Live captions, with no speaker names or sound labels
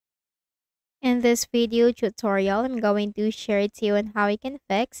In this video tutorial, I'm going to share to you on how you can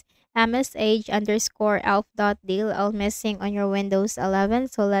fix msh_elf.deal all missing on your Windows 11.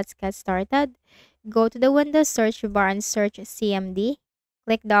 So let's get started. Go to the Windows search bar and search CMD.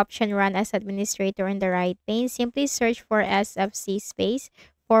 Click the option Run as Administrator in the right pane. Simply search for sfc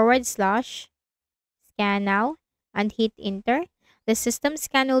 /scan now and hit enter. The system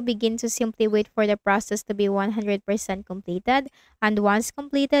scan will begin to simply wait for the process to be 100% completed. And once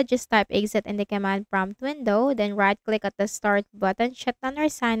completed, just type exit in the command prompt window, then right click at the start button, shut down or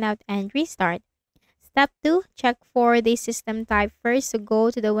sign out and restart. Step 2, check for the system type first. So go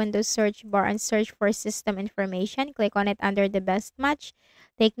to the Windows search bar and search for system information. Click on it under the best match.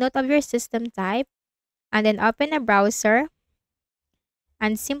 Take note of your system type and then open a browser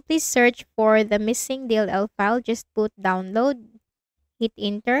and simply search for the missing DLL file. Just put download, hit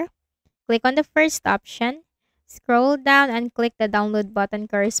enter, click on the first option, scroll down and click the download button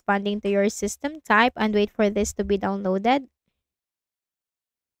corresponding to your system type and wait for this to be downloaded.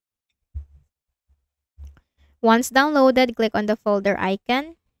 Once downloaded, click on the folder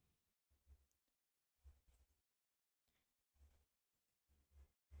icon.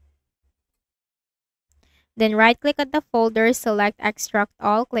 Then right click at the folder, select extract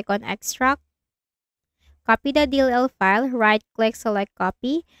all, click on extract. Copy the DLL file, right click, select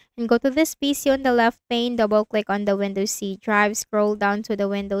copy, and go to this PC on the left pane, double click on the Windows C drive, scroll down to the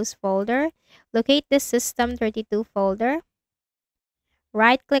Windows folder, locate the System32 folder,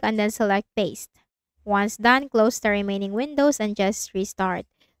 right click and then select paste. Once done, close the remaining windows and just restart.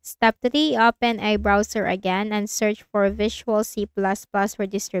 Step 3, open a browser again and search for Visual C++ for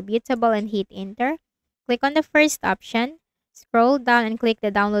distributable and hit enter. Click on the first option. Scroll down and click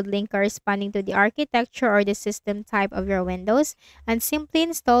the download link corresponding to the architecture or the system type of your Windows and simply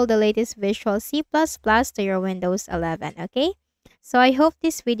install the latest Visual C++ to your Windows 11, okay? So I hope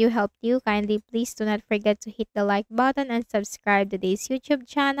this video helped you. Kindly please do not forget to hit the like button and subscribe to this YouTube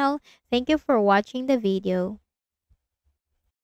channel. Thank you for watching the video.